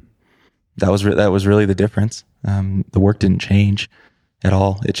 That was really the difference. The work didn't change at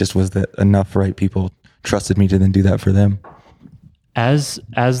all. It just was that enough right people trusted me to then do that for them. As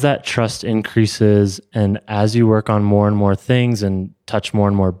that trust increases, and as you work on more and more things and touch more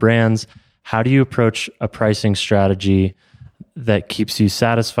and more brands, how do you approach a pricing strategy that keeps you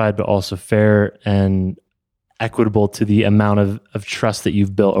satisfied, but also fair and equitable to the amount of trust that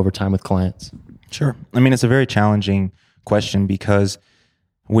you've built over time with clients? Sure. I mean, it's a very challenging question, because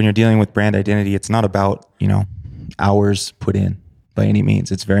when you're dealing with brand identity, it's not about, hours put in by any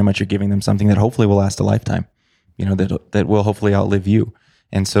means. It's very much you're giving them something that hopefully will last a lifetime, that will hopefully outlive you.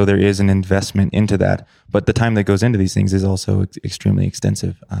 And so there is an investment into that. But the time that goes into these things is also extremely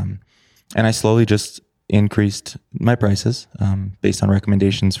extensive. And I slowly just increased my prices based on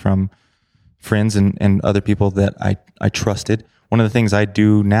recommendations from friends and other people that I trusted. One of the things I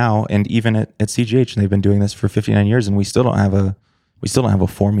do now, and even at CGH, and they've been doing this for 59 years, and we still don't have a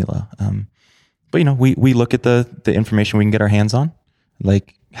formula. But we look at the information we can get our hands on,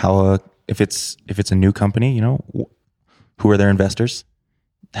 like how if it's a new company, who are their investors,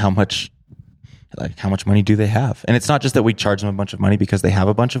 how much money do they have? And it's not just that we charge them a bunch of money because they have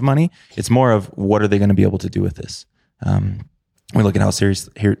a bunch of money. It's more of what are they going to be able to do with this? We look at how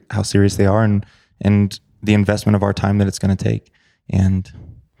serious they are and the investment of our time that it's going to take, and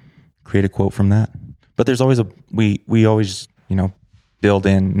create a quote from that. But there's always we always build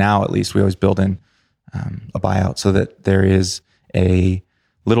in, now at least we always build in a buyout, so that there is a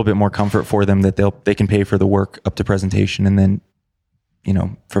little bit more comfort for them that they can pay for the work up to presentation, and then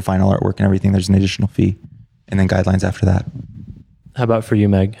for final artwork and everything, there's an additional fee, and then guidelines after that. How about for you,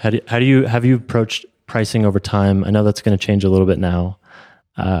 Meg? Have you approached pricing over time? I know that's going to change a little bit now.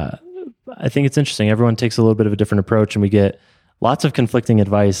 I think it's interesting. Everyone takes a little bit of a different approach, and we get lots of conflicting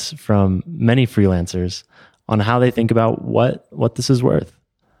advice from many freelancers on how they think about what this is worth.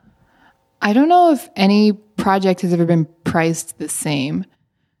 I don't know if any project has ever been priced the same.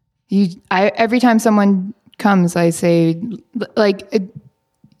 Every time someone comes, I say, like,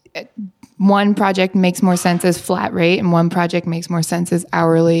 one project makes more sense as flat rate and one project makes more sense as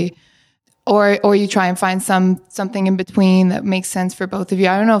hourly. Or you try and find something in between that makes sense for both of you.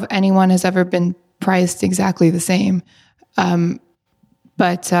 I don't know if anyone has ever been priced exactly the same.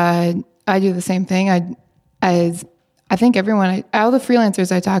 But I do the same thing. I think everyone, all the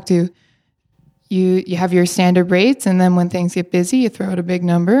freelancers I talk to, you have your standard rates, and then when things get busy, you throw out a big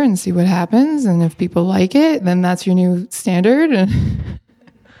number and see what happens. And if people like it, then that's your new standard. And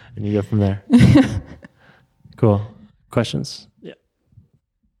you go from there. Cool. Questions? Yeah.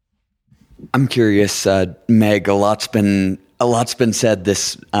 I'm curious, Meg. A lot's been said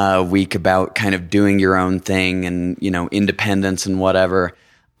this week about kind of doing your own thing and, you know, independence and whatever.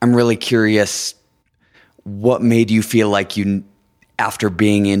 I'm really curious, what made you feel like you, after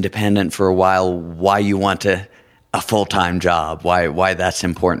being independent for a while, why you want a full-time job? Why that's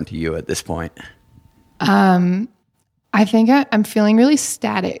important to you at this point? I think I'm feeling really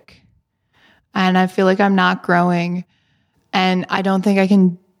static, and I feel like I'm not growing, and I don't think I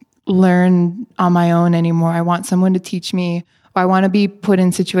can learn on my own anymore. I want someone to teach me, or I want to be put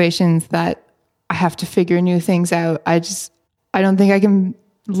in situations that I have to figure new things out. I don't think I can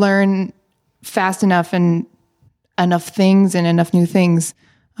learn fast enough and enough things and enough new things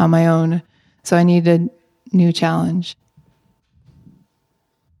on my own. So I need a new challenge.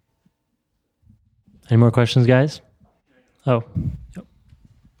 Any more questions, guys? Oh.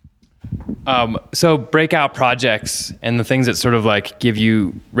 So breakout projects and the things that sort of like give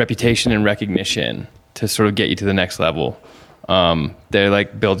you reputation and recognition to sort of get you to the next level. They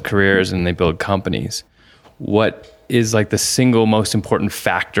like build careers and they build companies. What is like the single most important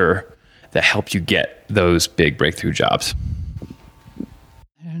factor that helped you get those big breakthrough jobs?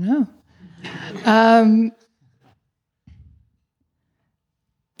 I don't know.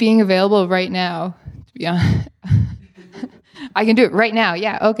 Being available right now, to be honest. I can do it right now.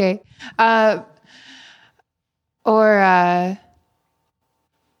 Yeah, okay. I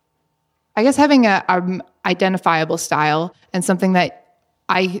guess having a identifiable style and something that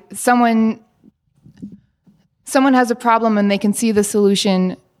someone has a problem and they can see the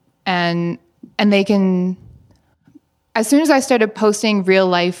solution and they can, as soon as I started posting real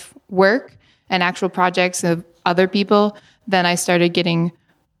life work and actual projects of other people, then I started getting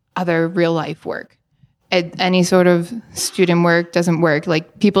other real life work. Any sort of student work doesn't work.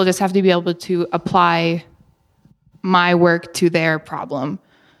 Like, people just have to be able to apply my work to their problem.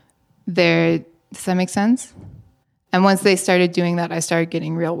 Does that make sense? And once they started doing that, I started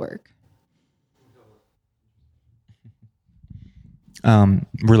getting real work.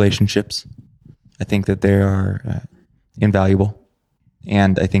 Relationships. I think that they are invaluable.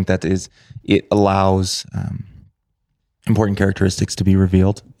 And I think that it allows important characteristics to be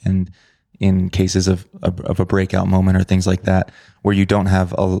revealed. And in cases of a breakout moment or things like that, where you don't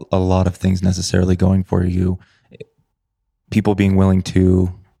have a lot of things necessarily going for you, people being willing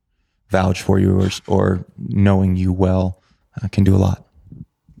to vouch for you or knowing you well can do a lot.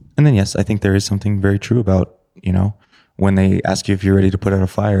 And then, yes, I think there is something very true about, you know, when they ask you if you're ready to put out a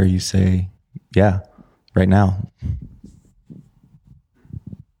fire, you say, yeah, right now.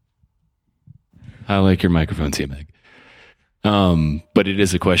 I like your microphone too, Meg. But it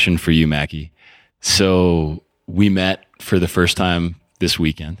is a question for you, Mackie. So we met for the first time this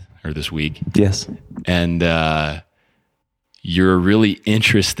week. Yes. And you're a really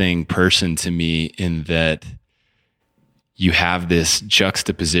interesting person to me in that you have this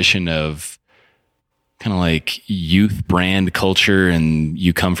juxtaposition of kind of like youth brand culture, and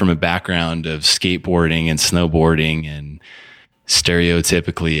you come from a background of skateboarding and snowboarding, and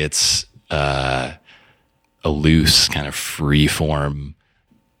stereotypically it's a loose kind of free form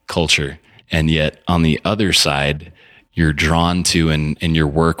culture. And yet on the other side, you're drawn to and your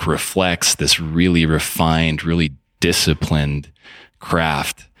work reflects this really refined, really disciplined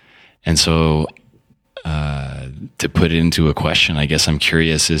craft. And so to put it into a question, I guess I'm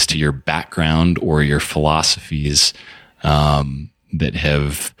curious as to your background or your philosophies that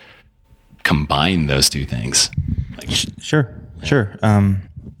have combined those two things. Sure.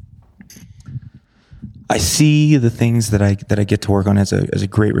 I see the things that I get to work on as a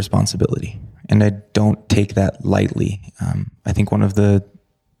great responsibility, and I don't take that lightly. I think one of the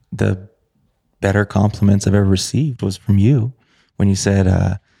better compliments I've ever received was from you when you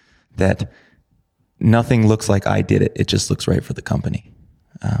said that nothing looks like I did it; it just looks right for the company,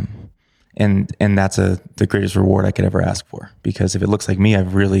 and that's the greatest reward I could ever ask for. Because if it looks like me,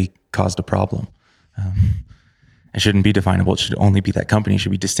 I've really caused a problem. It shouldn't be definable. It should only be that company. It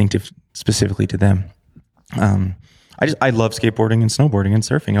should be distinctive specifically to them. I love skateboarding and snowboarding and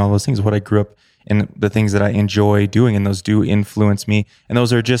surfing and all those things. What I grew up in, the things that I enjoy doing, and those do influence me. And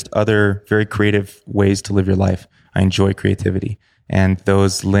those are just other very creative ways to live your life. I enjoy creativity, and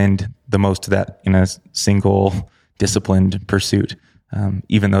those lend the most to that in a single disciplined pursuit.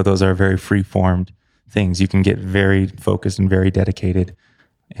 Even though those are very free-formed things, you can get very focused and very dedicated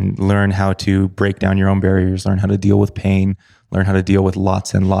and learn how to break down your own barriers, learn how to deal with pain, learn how to deal with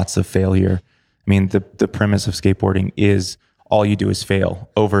lots and lots of failure. I mean, the premise of skateboarding is all you do is fail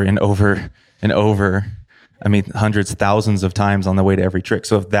over and over and over. I mean, hundreds, thousands of times on the way to every trick.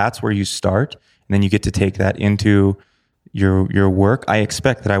 So if that's where you start, and then you get to take that into your work, I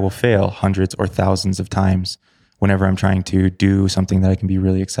expect that I will fail hundreds or thousands of times whenever I'm trying to do something that I can be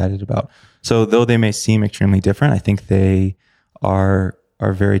really excited about. So though they may seem extremely different, I think they are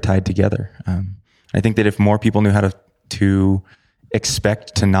very tied together. I think that if more people knew how to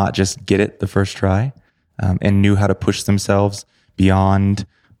expect to not just get it the first try, and knew how to push themselves beyond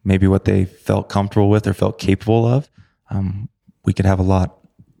maybe what they felt comfortable with or felt capable of, we could have a lot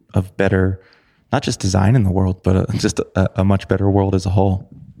of better, not just design in the world, but just a much better world as a whole.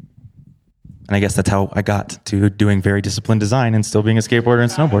 And I guess that's how I got to doing very disciplined design and still being a skateboarder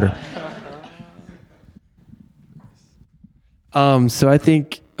and snowboarder. So I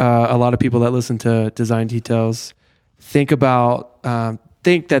think a lot of people that listen to Design Details think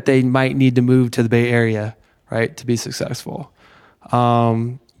that they might need to move to the Bay Area, right, to be successful.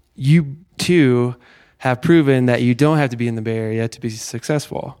 You too have proven that you don't have to be in the Bay Area to be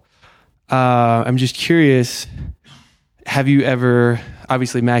successful. I'm just curious, have you ever,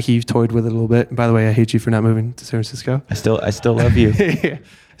 obviously Mackie, you've toyed with it a little bit. By the way, I hate you for not moving to San Francisco. I still love you.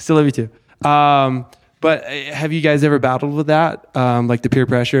 Still love you too. But have you guys ever battled with that? Like the peer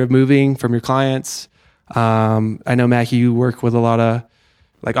pressure of moving from your clients? I know, Mackie, you work with a lot of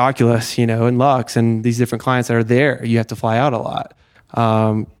like Oculus, and Lux and these different clients that are there. You have to fly out a lot.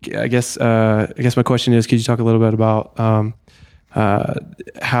 I guess my question is, could you talk a little bit about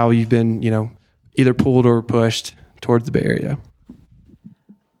how you've been, either pulled or pushed towards the Bay Area?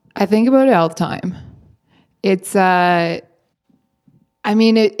 I think about it all the time. It's, I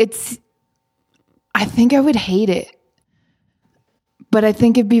think I would hate it, but I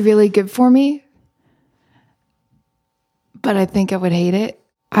think it'd be really good for me. But I think I would hate it.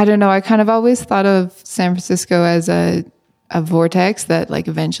 I don't know. I kind of always thought of San Francisco as a vortex that like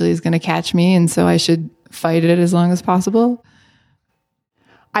eventually is going to catch me. And so I should fight it as long as possible.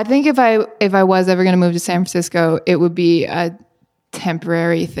 I think if I was ever going to move to San Francisco, it would be a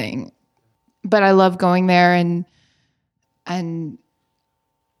temporary thing. But I love going there and I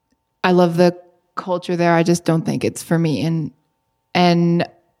love the culture there. I just don't think it's for me. And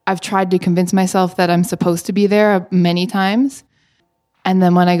I've tried to convince myself that I'm supposed to be there many times. And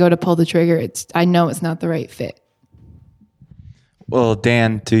then when I go to pull the trigger, I know it's not the right fit. Well,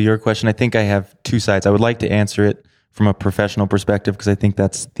 Dan, to your question, I think I have two sides. I would like to answer it from a professional perspective because I think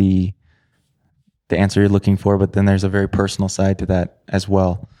that's the answer you're looking for, but then there's a very personal side to that as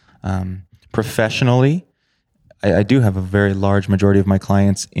well. Professionally, I do have a very large majority of my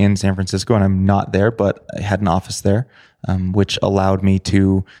clients in San Francisco, and I'm not there, but I had an office there, which allowed me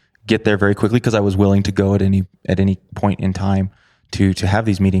to get there very quickly because I was willing to go at any point in time to have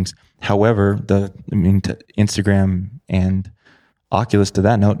these meetings. However, to Instagram and Oculus, to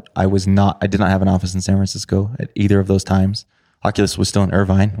that note, I did not have an office in San Francisco at either of those times. Oculus was still in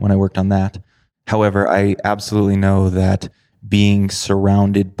Irvine when I worked on that. However, I absolutely know that being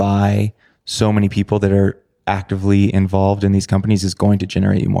surrounded by so many people that are actively involved in these companies is going to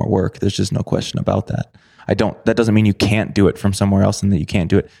generate you more work. There's just no question about that. That doesn't mean you can't do it from somewhere else and that you can't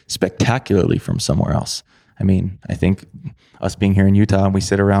do it spectacularly from somewhere else. I think us being here in Utah and we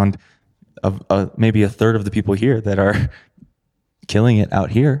sit around maybe a third of the people here that are killing it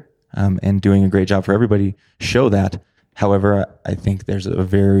out here and doing a great job for everybody show that. However, I think there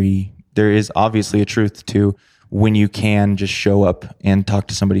is obviously a truth to when you can just show up and talk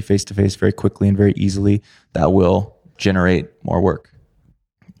to somebody face to face very quickly and very easily, that will generate more work.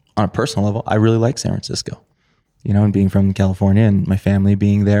 On a personal level, I really like San Francisco, and being from California and my family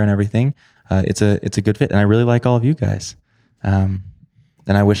being there and everything, it's a good fit. And I really like all of you guys.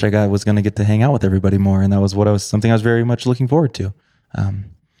 And I wish I was going to get to hang out with everybody more. And that was something I was very much looking forward to.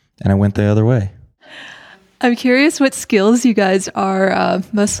 And I went the other way. I'm curious what skills you guys are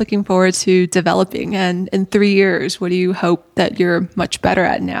most looking forward to developing. And in 3 years, what do you hope that you're much better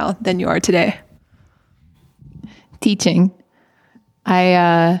at now than you are today? Teaching.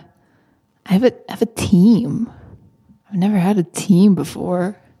 I have a team. I've never had a team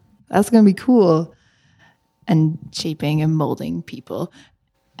before. That's going to be cool. and shaping and molding people.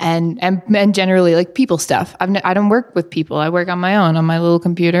 And generally like people stuff. I don't work with people. I work on my own, on my little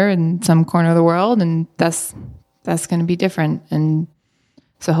computer in some corner of the world, and that's going to be different. And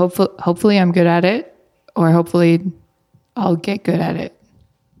so hopefully I'm good at it, or hopefully I'll get good at it,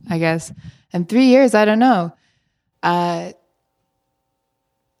 I guess. In 3 years, I don't know. I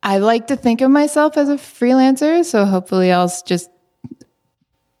like to think of myself as a freelancer, so hopefully I'll just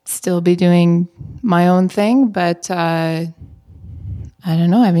still be doing my own thing, but I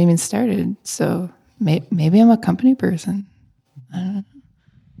don't know. I haven't even started. So maybe I'm a company person. I don't know.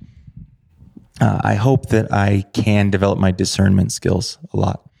 I hope that I can develop my discernment skills a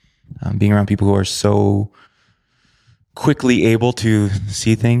lot. Being around people who are so quickly able to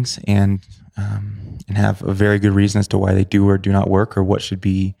see things and have a very good reason as to why they do or do not work, or what should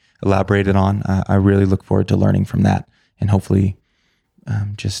be elaborated on. I really look forward to learning from that, and hopefully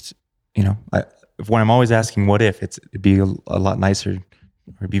when I'm always asking what if, it'd be a lot nicer,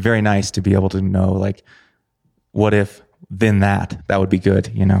 or it'd be very nice to be able to know, like, what if then that would be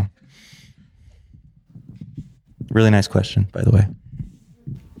good, Really nice question, by the way.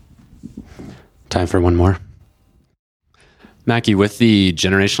 Time for one more. Mackie, with the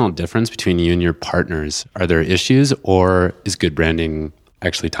generational difference between you and your partners, are there issues, or is good branding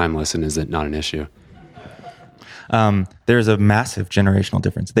actually timeless, and is it not an issue? There's a massive generational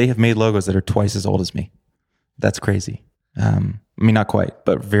difference. They have made logos that are twice as old as me. That's crazy. Not quite,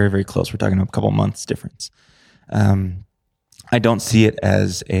 but very, very close. We're talking a couple months difference. I don't see it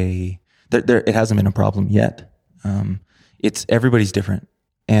as it hasn't been a problem yet. It's everybody's different,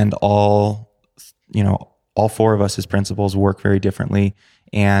 and all four of us as principals work very differently.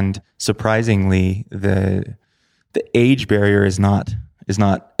 And surprisingly, the age barrier is not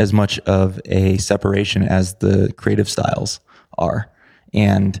as much of a separation as the creative styles are.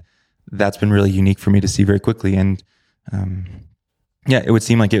 And that's been really unique for me to see very quickly. And it would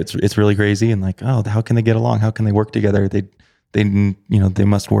seem like it's really crazy, and like, oh, how can they get along? How can they work together? They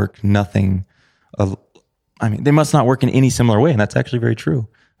must work nothing. They must not work in any similar way. And that's actually very true.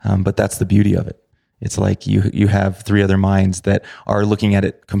 But that's the beauty of it. It's like you have three other minds that are looking at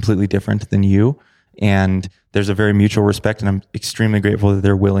it completely different than you. And there's a very mutual respect, and I'm extremely grateful that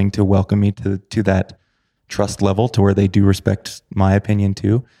they're willing to welcome me to that trust level, to where they do respect my opinion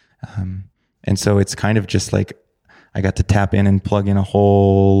too. And so it's kind of just like I got to tap in and plug in a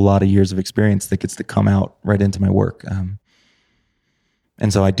whole lot of years of experience that gets to come out right into my work.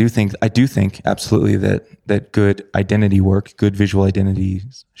 And so I do think absolutely that good identity work, good visual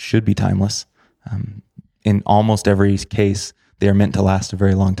identities should be timeless. In almost every case, they are meant to last a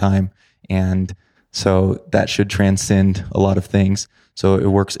very long time. And so that should transcend a lot of things. So it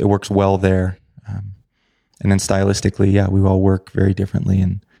works well there. And then stylistically, we all work very differently,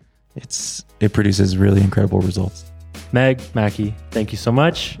 and it produces really incredible results. Meg, Mackie, thank you so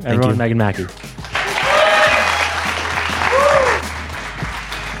much. Everyone, Meg and Mackie.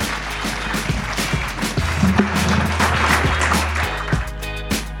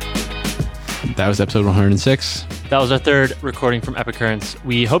 That was episode 106. That was our third recording from Epicurrents.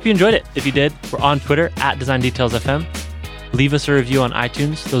 We hope you enjoyed it. If you did, we're on Twitter @DesignDetailsFM. Leave us a review on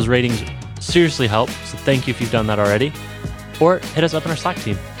iTunes. Those ratings seriously help, so thank you if you've done that already. Or hit us up on our Slack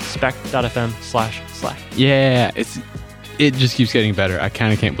team, spec.fm/Slack. Yeah, it just keeps getting better. I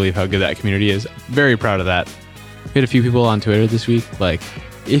kind of can't believe how good that community is. Very proud of that. We had a few people on Twitter this week, like,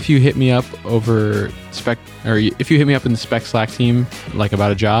 if you hit me up over Spec, or if you hit me up in the Spec Slack team, like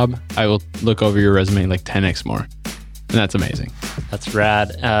about a job, I will look over your resume like 10x more. And that's amazing. That's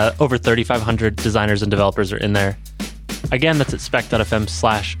rad. Over 3,500 designers and developers are in there. Again, that's at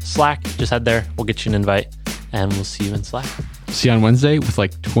spec.fm/Slack. Just head there. We'll get you an invite, and we'll see you in Slack. See you on Wednesday with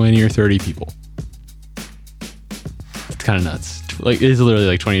like 20 or 30 people. It's kind of nuts. Like, it's literally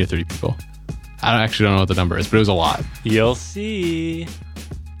like 20 to 30 people. I don't know what the number is, but it was a lot. You'll see.